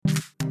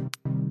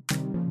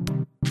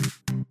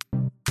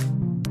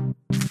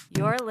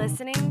You're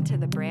listening to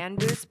the Brand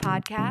Boost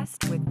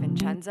Podcast with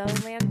Vincenzo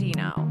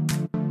Landino.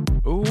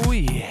 Oh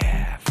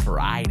yeah,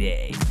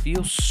 Friday.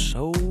 Feels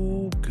so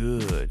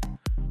good.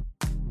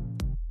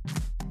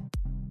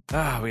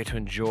 We get to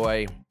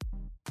enjoy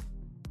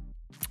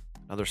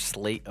another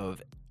slate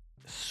of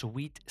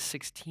Sweet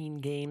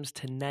 16 games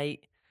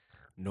tonight.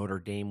 Notre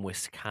Dame,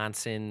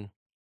 Wisconsin,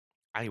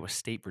 Iowa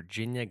State,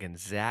 Virginia,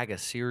 Gonzaga,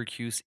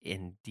 Syracuse,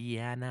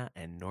 Indiana,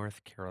 and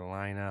North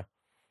Carolina.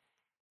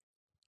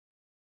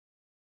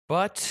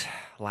 But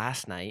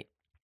last night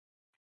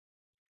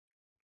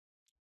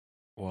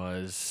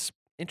was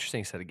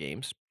interesting set of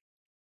games.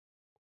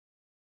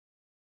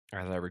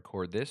 As I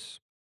record this,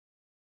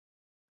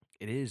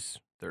 it is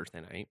Thursday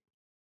night.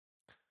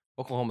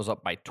 Oklahoma's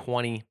up by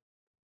 20.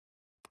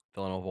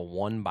 Villanova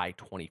won by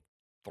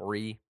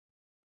 23.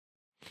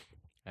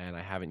 And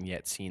I haven't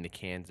yet seen the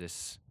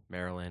Kansas,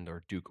 Maryland,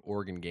 or Duke,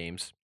 Oregon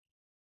games.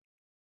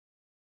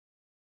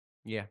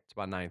 Yeah, it's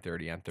about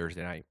 9:30 on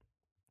Thursday night.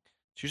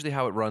 It's usually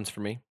how it runs for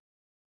me.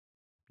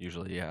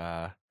 Usually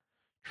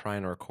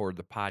trying to record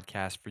the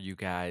podcast for you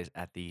guys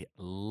at the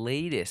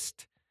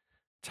latest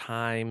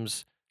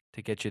times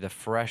to get you the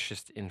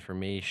freshest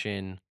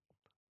information.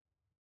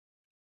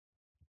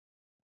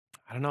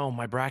 I don't know.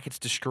 My bracket's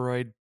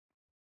destroyed.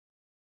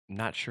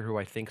 Not sure who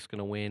I think is going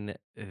to win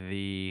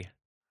the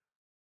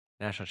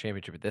national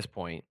championship at this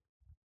point.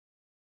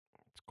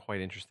 It's quite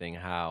interesting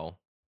how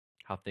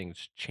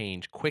things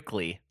change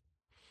quickly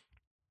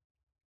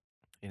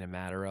in a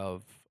matter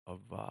of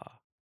a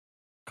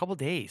couple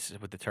days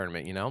with the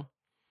tournament.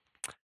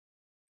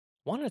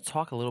 Wanted to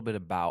talk a little bit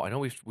about. I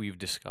know we've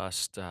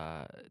discussed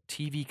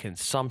TV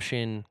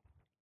consumption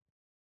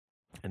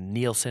and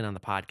Nielsen on the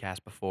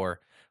podcast before.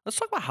 Let's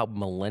talk about how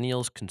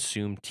millennials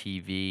consume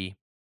TV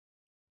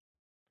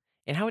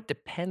and how it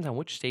depends on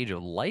which stage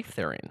of life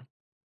they're in.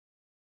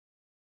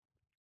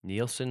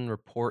 Nielsen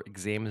report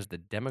examines the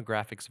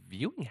demographics'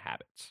 viewing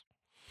habits.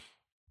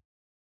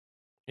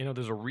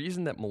 There's a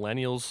reason that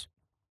millennials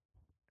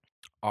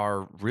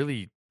are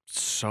really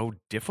so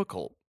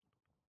difficult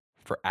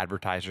for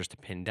advertisers to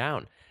pin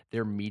down.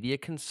 Their media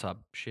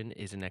consumption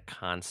is in a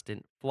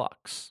constant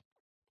flux.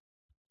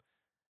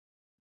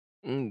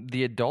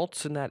 The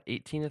adults in that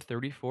 18 to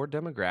 34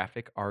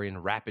 demographic are in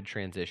rapid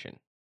transition,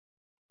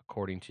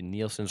 according to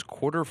Nielsen's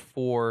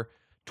Q4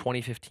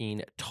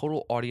 2015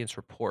 Total Audience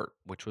Report,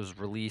 which was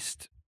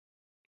released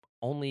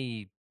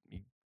only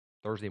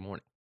Thursday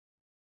morning.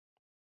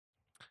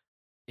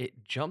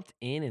 It jumped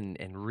in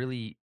and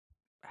really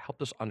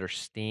helped us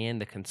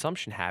understand the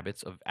consumption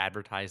habits of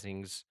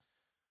advertising's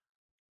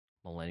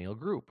millennial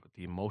group,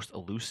 the most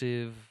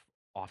elusive,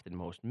 often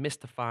most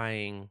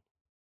mystifying.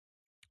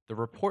 The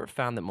report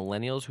found that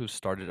millennials who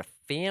started a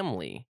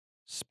family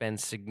spend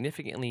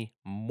significantly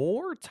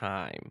more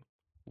time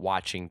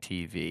watching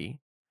TV,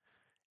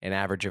 an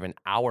average of an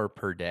hour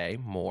per day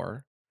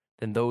more,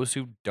 than those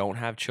who don't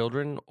have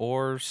children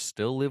or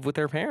still live with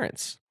their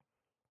parents.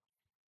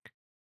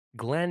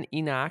 Glenn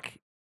Enoch,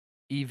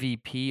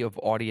 EVP of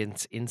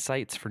Audience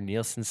Insights for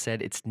Nielsen,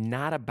 said it's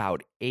not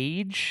about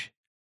age,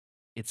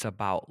 it's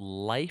about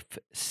life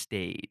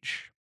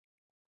stage.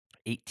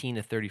 18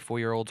 to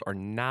 34-year-olds are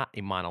not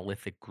a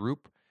monolithic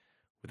group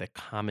with a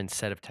common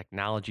set of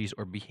technologies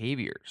or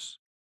behaviors.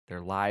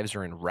 Their lives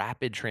are in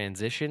rapid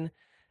transition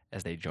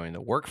as they join the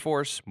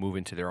workforce, move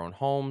into their own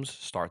homes,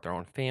 start their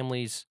own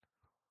families.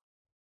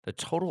 The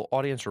total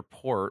audience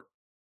report,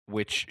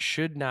 which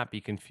should not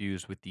be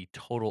confused with the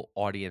total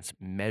audience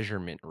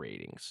measurement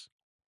ratings,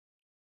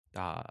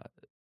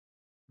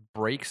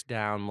 breaks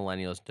down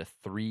millennials into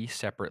three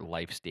separate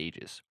life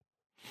stages.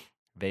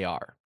 They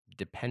are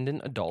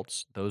dependent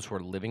adults, those who are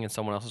living in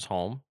someone else's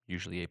home,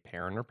 usually a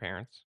parent or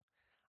parents,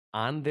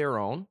 on their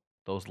own,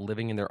 those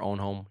living in their own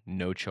home,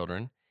 no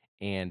children,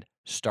 and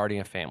starting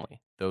a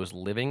family, those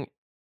living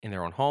in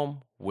their own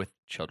home with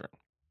children.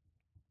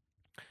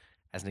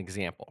 As an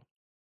example,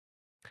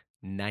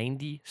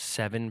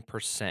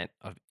 97%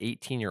 of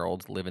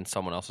 18-year-olds live in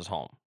someone else's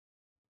home.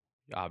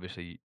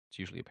 Obviously, it's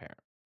usually a parent.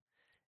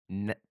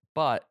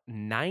 But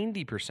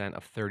 90%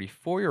 of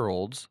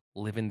 34-year-olds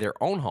live in their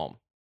own home,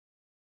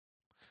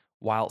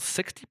 while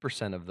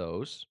 60% of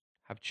those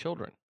have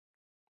children.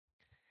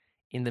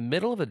 In the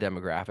middle of the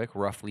demographic,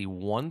 roughly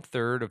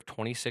 1/3 of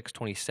 26,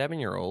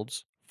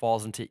 27-year-olds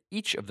falls into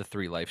each of the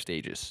three life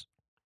stages.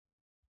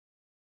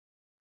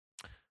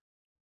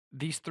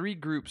 These three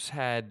groups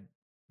had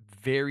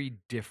very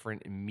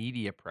different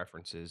media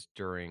preferences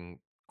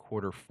during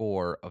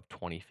Q4 of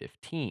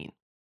 2015.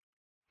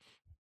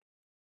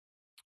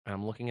 And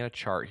I'm looking at a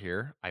chart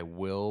here. I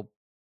will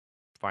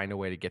find a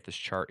way to get this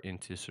chart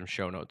into some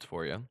show notes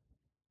for you.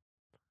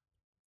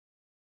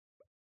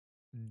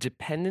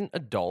 Dependent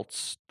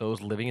adults, those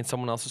living in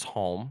someone else's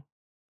home,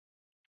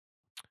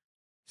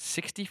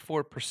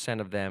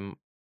 64% of them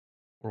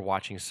were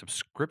watching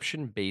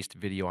subscription-based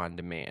video on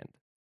demand.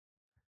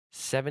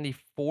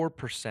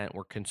 74%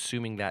 were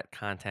consuming that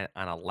content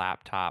on a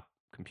laptop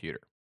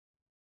computer.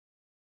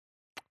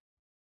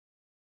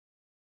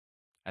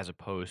 as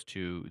opposed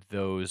to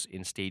those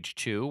in stage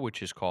 2,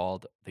 which is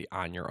called the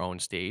on your own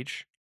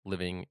stage,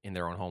 living in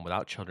their own home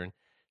without children.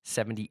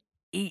 78%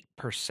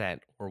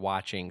 were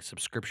watching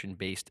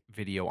subscription-based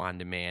video on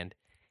demand,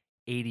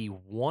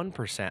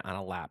 81% on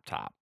a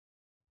laptop.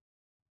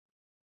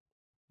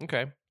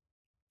 Okay.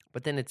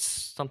 But then it's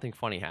something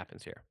funny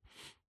happens here.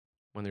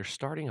 When they're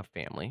starting a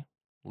family,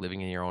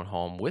 living in your own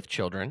home with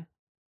children,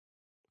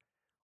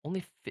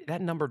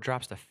 that number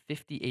drops to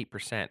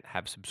 58%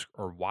 have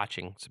or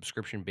watching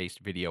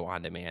subscription-based video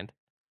on demand,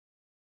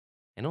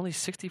 and only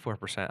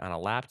 64% on a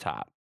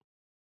laptop.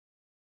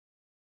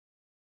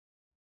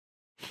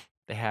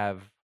 They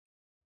have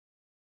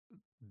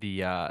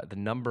the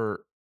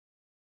number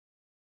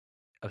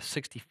of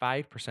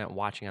 65%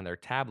 watching on their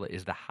tablet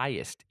is the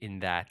highest in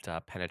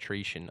that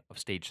penetration of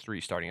stage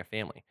 3 starting a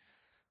family.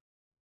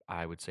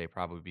 I would say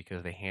probably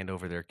because they hand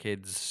over their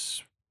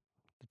kids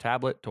the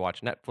tablet to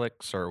watch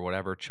Netflix or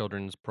whatever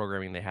children's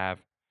programming they have.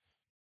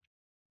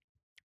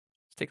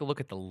 Let's take a look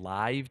at the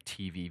live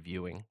TV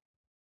viewing.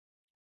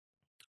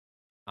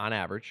 On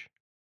average,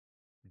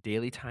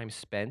 daily time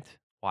spent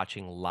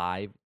watching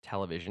live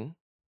television.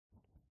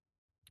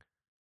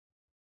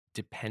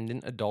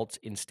 Dependent adults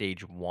in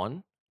stage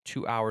 1,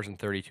 2 hours and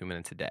 32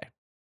 minutes a day.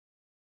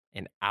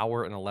 An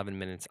hour and 11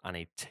 minutes on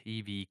a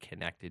TV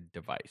connected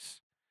device,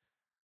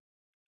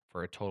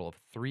 for a total of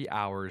 3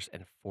 hours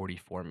and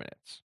 44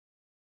 minutes.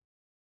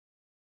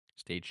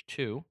 Stage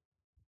 2,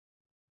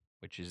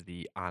 which is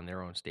the on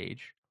their own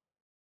stage,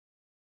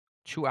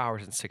 2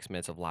 hours and 6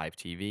 minutes of live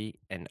TV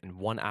and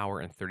 1 hour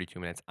and 32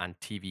 minutes on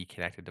TV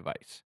connected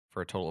device,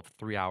 for a total of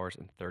 3 hours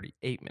and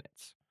 38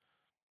 minutes.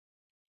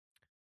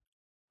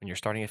 When you're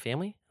starting a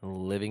family,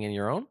 living in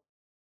your own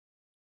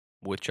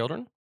with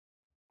children,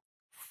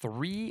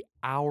 3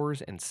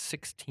 hours and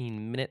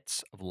 16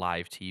 minutes of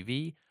live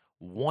TV,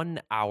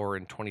 1 hour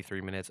and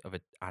 23 minutes of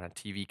it on a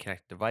TV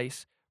connected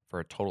device, for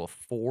a total of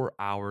 4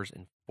 hours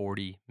and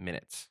 40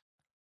 minutes.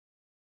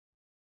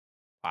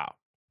 Wow.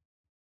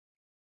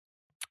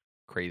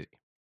 Crazy.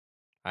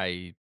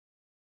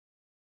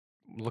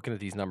 Looking at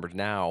these numbers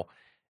now,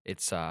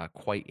 it's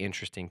quite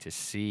interesting to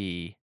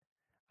see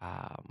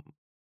um,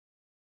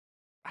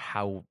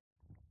 how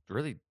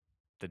really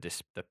the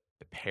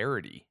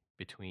parity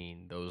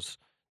between those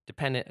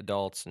dependent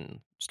adults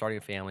and starting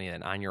a family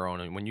and on your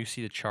own. And when you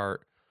see the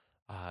chart,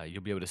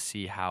 you'll be able to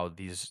see how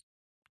these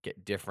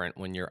get different.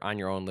 When you're on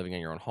your own, living in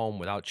your own home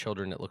without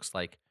children, it looks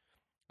like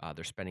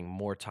they're spending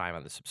more time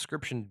on the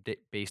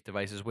subscription-based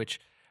devices, which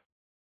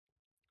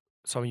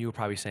some of you are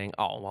probably saying,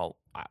 oh, well,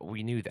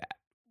 we knew that.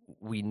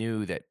 We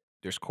knew that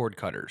there's cord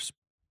cutters.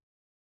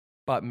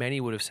 But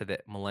many would have said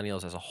that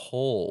millennials as a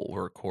whole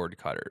were cord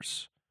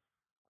cutters.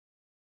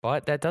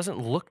 But that doesn't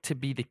look to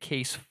be the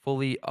case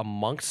fully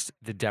amongst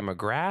the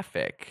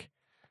demographic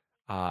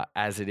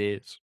as it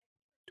is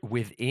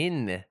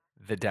within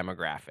the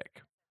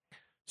demographic.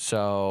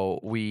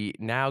 So we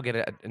now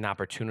get an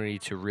opportunity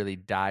to really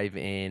dive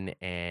in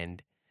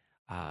and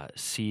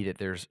see that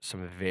there's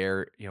some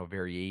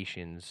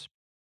variations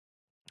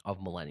of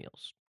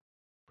millennials.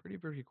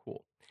 Pretty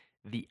cool.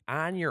 The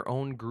on your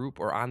own group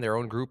or on their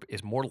own group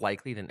is more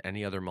likely than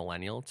any other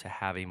millennial to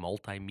have a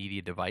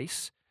multimedia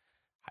device,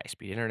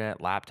 high-speed internet,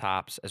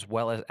 laptops, as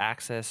well as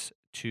access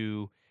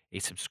to a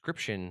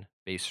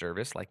subscription-based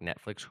service like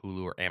Netflix,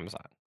 Hulu, or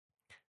Amazon.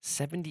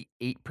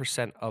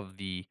 78% of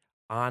the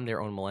on their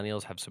own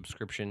millennials have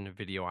subscription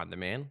video on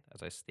demand,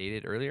 as I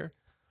stated earlier,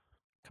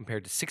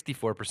 compared to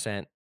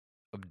 64%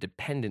 of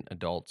dependent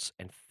adults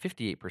and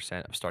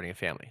 58% of starting a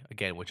family.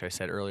 Again, which I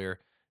said earlier,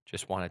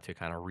 just wanted to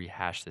kind of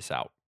rehash this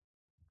out.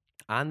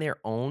 On their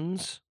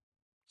owns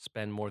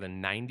spend more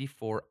than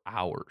 94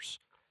 hours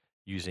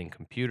using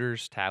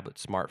computers,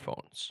 tablets,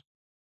 smartphones.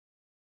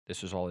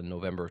 This was all in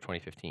November of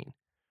 2015,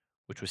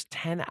 which was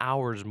 10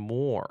 hours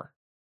more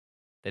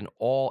than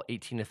all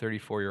 18 to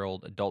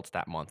 34-year-old adults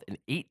that month, and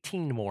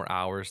 18 more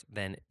hours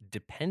than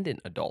dependent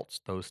adults,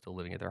 those still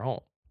living at their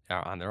home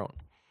on their own.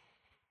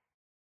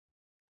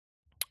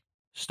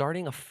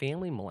 Starting a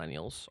family,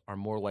 millennials are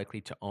more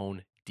likely to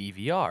own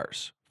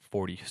DVRs,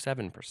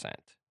 47%,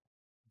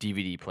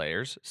 DVD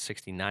players,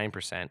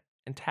 69%,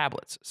 and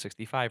tablets,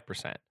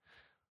 65%.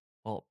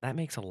 Well, that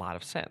makes a lot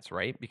of sense,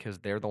 right? Because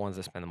they're the ones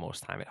that spend the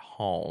most time at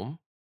home.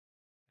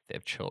 If they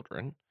have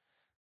children,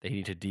 they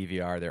need to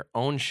DVR their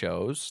own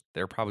shows.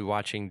 They're probably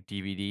watching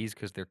DVDs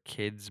because their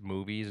kids'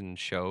 movies and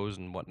shows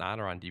and whatnot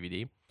are on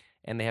DVD.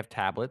 And they have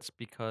tablets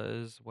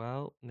because,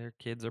 well, their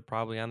kids are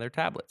probably on their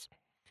tablets.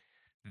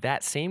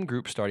 That same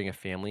group starting a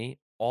family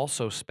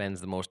also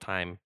spends the most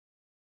time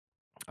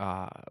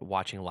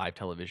watching live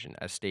television,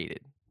 as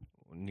stated,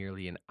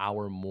 nearly an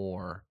hour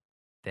more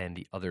than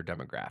the other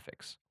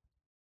demographics.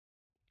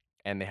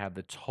 And they have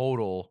the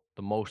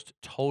most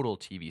total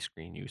TV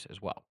screen use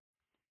as well.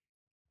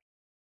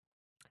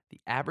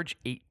 The average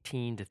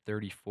 18 to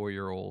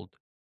 34-year-old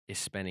is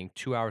spending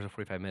 2 hours and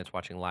 45 minutes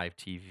watching live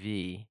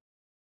TV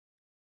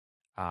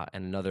and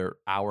another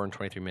hour and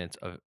 23 minutes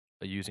of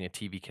using a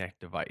TV connected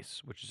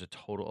device, which is a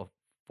total of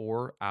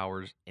 4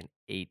 hours and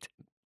 8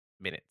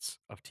 minutes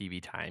of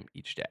TV time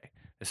each day.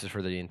 This is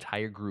for the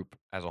entire group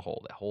as a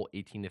whole, the whole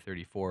 18 to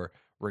 34,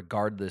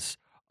 regardless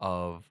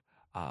of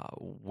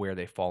where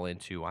they fall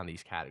into on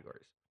these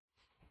categories.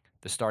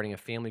 The starting a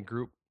family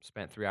group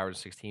spent 3 hours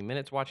and 16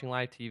 minutes watching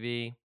live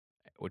TV,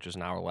 which is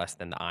an hour less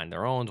than the on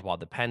their own, while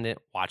dependent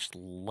watched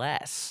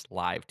less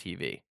live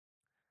TV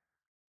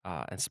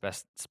and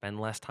spend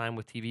less time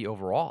with TV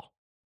overall.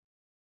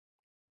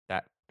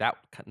 That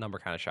number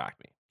kind of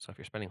shocked me. So if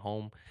you're spending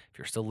home, if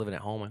you're still living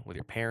at home with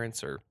your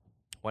parents or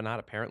whatnot,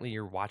 apparently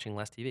you're watching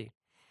less TV.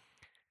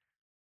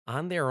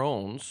 On their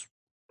owns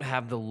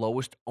have the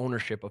lowest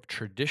ownership of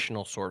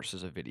traditional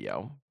sources of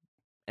video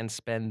and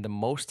spend the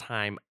most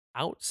time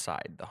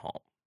outside the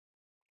home,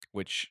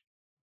 which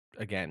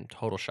again,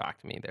 total shock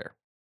to me there.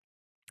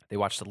 They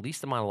watch the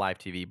least amount of live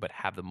TV, but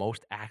have the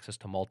most access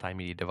to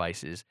multimedia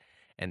devices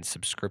and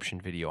subscription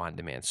video on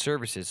demand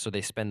services. So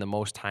they spend the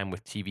most time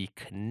with TV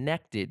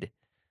connected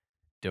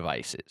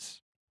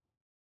devices.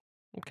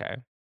 Okay,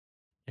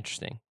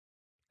 interesting.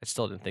 I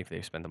still didn't think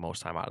they spend the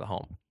most time out of the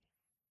home.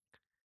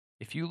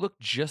 If you look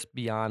just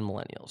beyond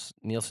millennials,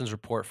 Nielsen's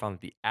report found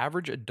that the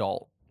average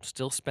adult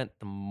still spent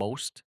the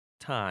most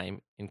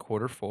time in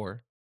quarter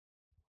four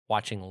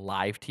watching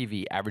live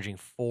TV, averaging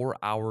 4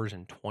 hours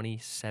and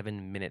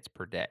 27 minutes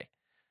per day,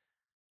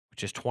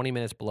 which is 20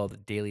 minutes below the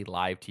daily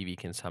live TV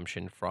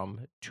consumption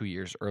from 2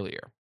 years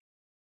earlier.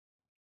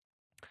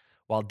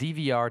 While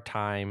DVR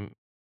time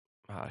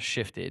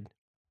shifted,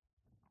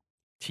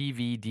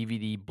 TV,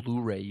 DVD,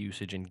 Blu-ray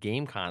usage, and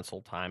game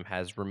console time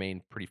has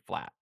remained pretty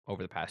flat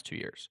over the past 2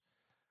 years.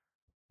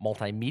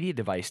 Multimedia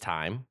device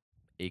time,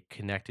 a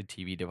connected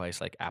TV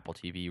device like Apple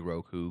TV,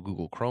 Roku,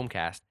 Google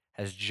Chromecast,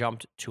 has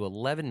jumped to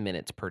 11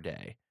 minutes per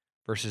day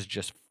versus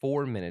just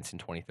 4 minutes in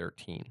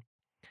 2013.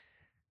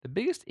 The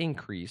biggest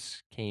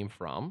increase came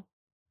from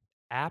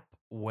app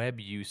web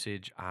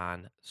usage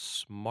on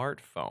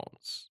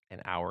smartphones,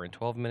 an hour and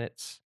 12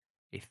 minutes,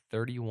 a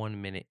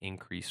 31-minute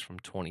increase from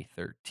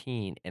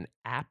 2013, and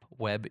app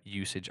web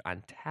usage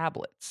on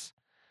tablets,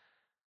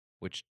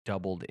 which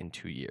doubled in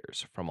 2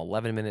 years from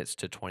 11 minutes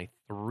to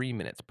 23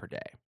 minutes per day.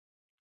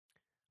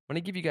 I'm going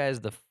to give you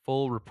guys the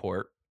full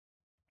report.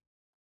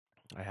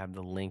 I have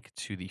the link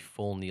to the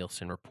full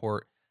Nielsen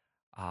report.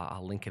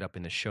 I'll link it up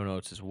in the show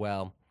notes as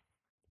well.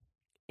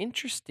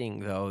 Interesting,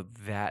 though,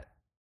 that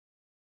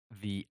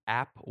the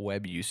app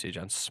web usage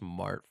on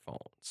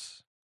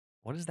smartphones.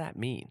 What does that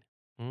mean?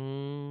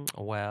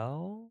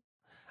 Well,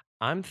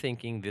 I'm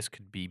thinking this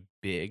could be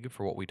big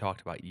for what we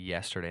talked about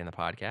yesterday in the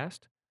podcast.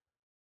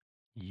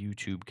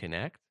 YouTube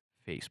Connect,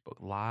 Facebook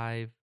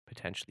Live,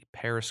 potentially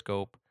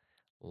Periscope,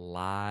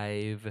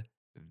 live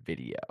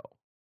video.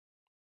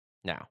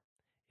 Now,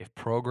 if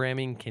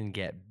programming can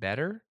get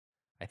better,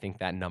 I think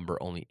that number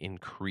only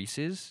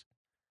increases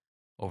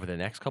over the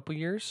next couple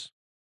years.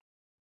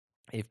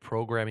 If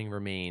programming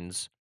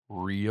remains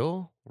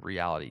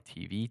reality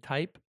TV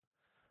type,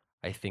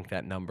 I think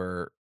that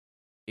number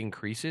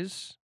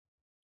increases,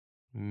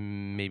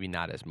 maybe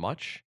not as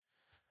much.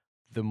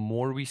 The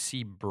more we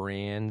see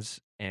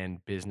brands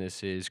and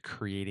businesses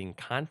creating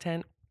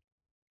content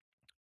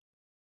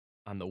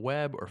on the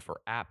web or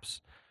for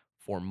apps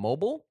for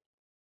mobile,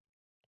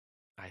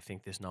 I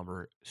think this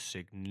number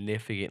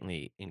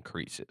significantly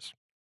increases.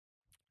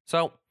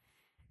 So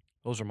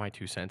those are my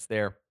 2 cents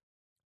there.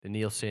 The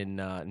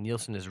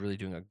Nielsen is really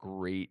doing a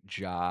great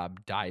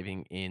job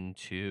diving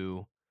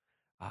into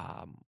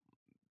um,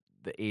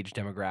 the age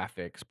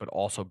demographics, but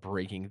also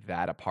breaking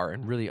that apart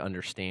and really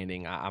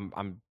understanding.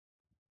 I'm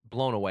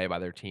blown away by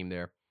their team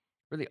there,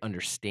 really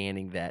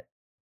understanding that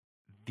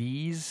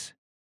these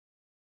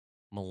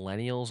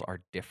millennials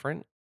are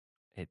different.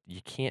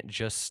 You can't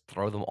just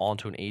throw them all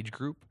into an age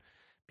group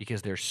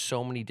because there's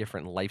so many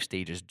different life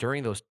stages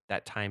during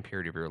that time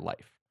period of your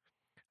life.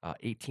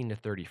 18 to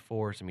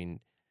 34s. I mean,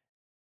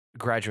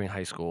 graduating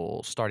high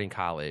school, starting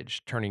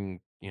college, turning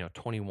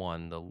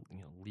 21, the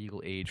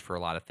legal age for a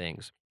lot of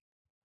things.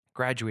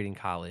 Graduating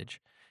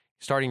college,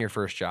 starting your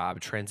first job,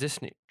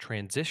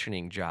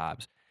 transitioning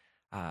jobs,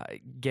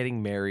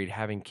 getting married,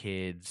 having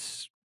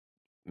kids,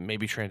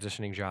 maybe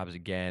transitioning jobs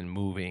again,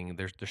 moving.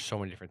 There's so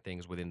many different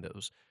things within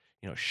those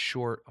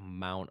short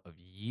amount of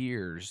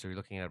years. So you're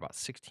looking at about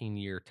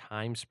 16-year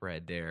time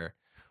spread there,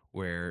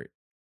 where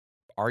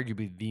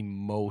arguably the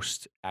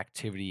most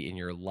activity in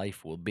your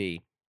life will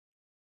be,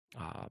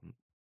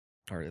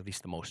 or at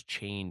least the most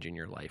change in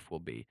your life will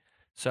be.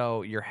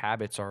 So your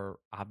habits are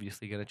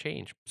obviously going to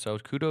change. So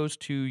kudos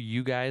to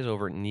you guys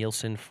over at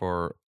Nielsen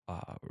for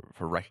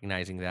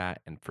recognizing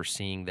that and for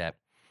seeing that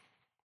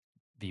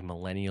the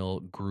millennial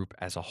group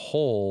as a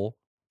whole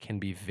can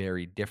be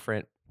very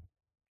different.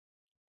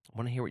 I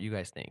want to hear what you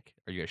guys think.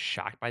 Are you guys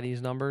shocked by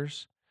these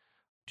numbers?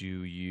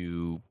 Do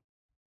you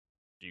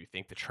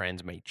think the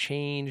trends may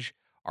change?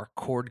 Are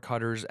cord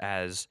cutters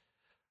as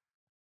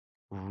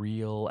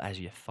real as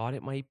you thought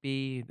it might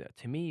be?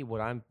 To me,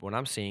 what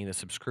I'm seeing, the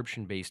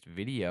subscription based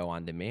video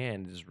on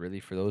demand is really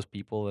for those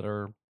people that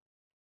are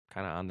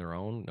kind of on their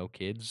own, no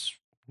kids,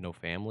 no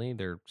family.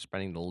 They're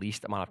spending the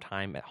least amount of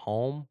time at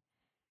home.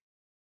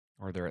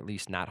 or they're at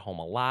least not home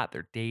a lot.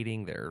 They're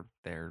dating, they're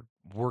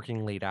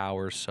working late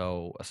hours,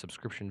 so a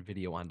subscription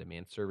video on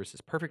demand service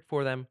is perfect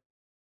for them.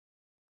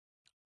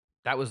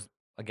 That was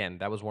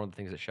one of the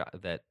things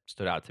that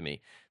stood out to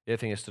me. The other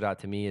thing that stood out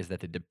to me is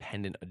that the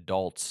dependent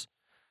adults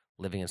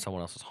living in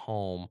someone else's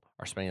home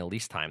are spending the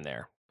least time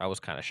there. That was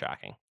kind of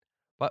shocking.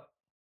 But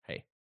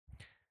hey,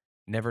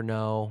 never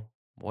know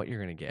what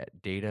you're going to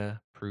get.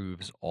 Data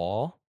proves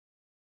all.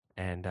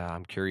 And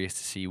I'm curious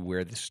to see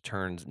where this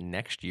turns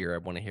next year. I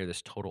want to hear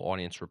this total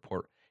audience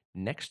report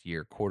next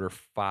year, quarter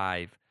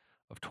four,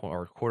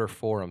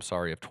 I'm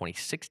sorry, of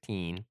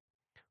 2016. I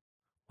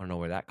want to know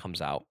where that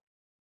comes out.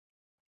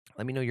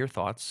 Let me know your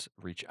thoughts.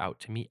 Reach out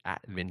to me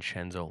at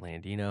Vincenzo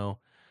Landino.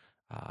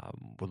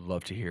 Would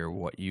love to hear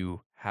what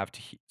you have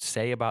to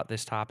say about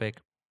this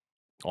topic.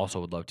 Also,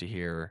 would love to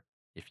hear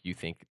if you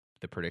think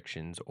the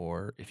predictions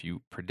or if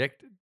you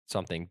predict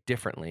something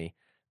differently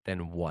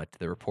than what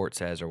the report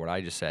says or what I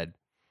just said.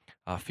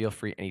 Feel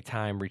free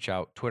anytime. Reach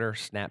out. Twitter,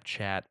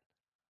 Snapchat,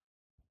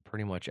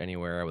 pretty much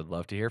anywhere. I would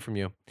love to hear from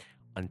you.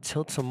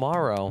 Until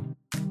tomorrow,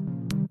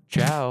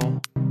 ciao.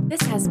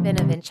 This has been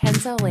a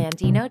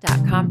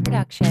VincenzoLandino.com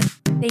production.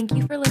 Thank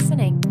you for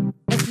listening.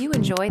 If you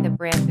enjoy the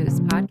Brand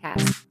Boost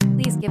podcast,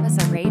 please give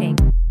us a rating,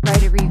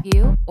 write a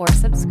review, or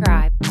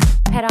subscribe.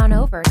 Head on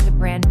over to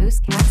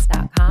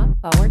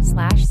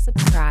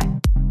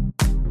brandboostcast.com/subscribe.